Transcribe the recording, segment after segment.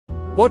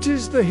What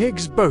is the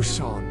Higgs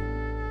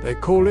boson? They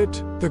call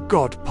it the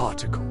God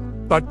particle.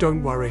 But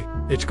don't worry,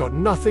 it's got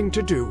nothing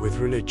to do with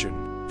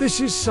religion. This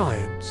is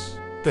science.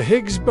 The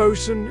Higgs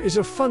boson is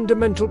a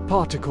fundamental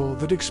particle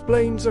that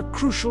explains a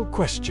crucial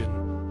question.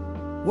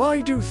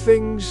 Why do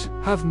things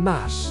have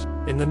mass?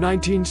 In the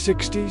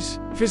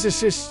 1960s,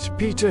 physicists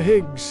Peter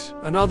Higgs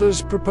and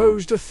others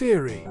proposed a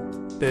theory.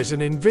 There's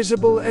an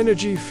invisible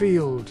energy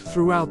field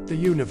throughout the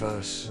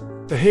universe.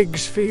 The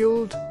Higgs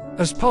field,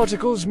 as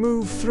particles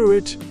move through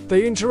it,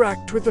 they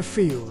interact with the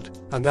field,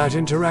 and that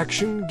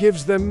interaction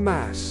gives them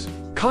mass.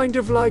 Kind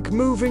of like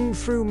moving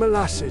through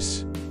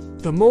molasses.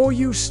 The more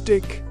you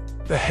stick,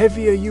 the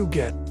heavier you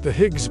get. The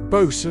Higgs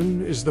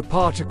boson is the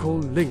particle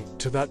linked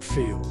to that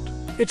field.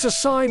 It's a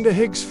sign the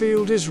Higgs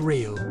field is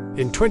real.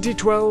 In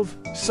 2012,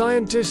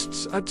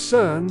 scientists at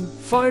CERN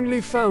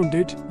finally found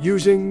it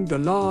using the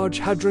Large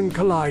Hadron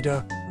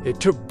Collider. It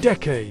took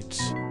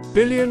decades,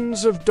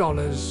 billions of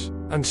dollars,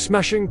 and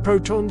smashing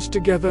protons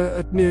together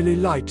at nearly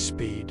light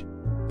speed.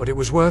 But it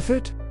was worth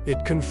it.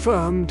 It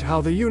confirmed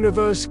how the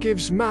universe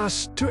gives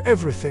mass to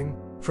everything,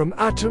 from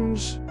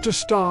atoms to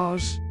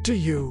stars to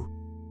you.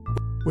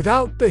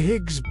 Without the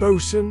Higgs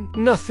boson,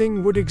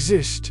 nothing would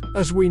exist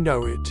as we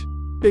know it.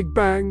 Big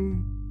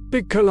Bang,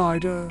 Big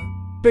Collider,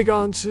 big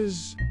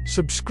answers.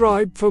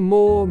 Subscribe for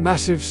more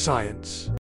massive science.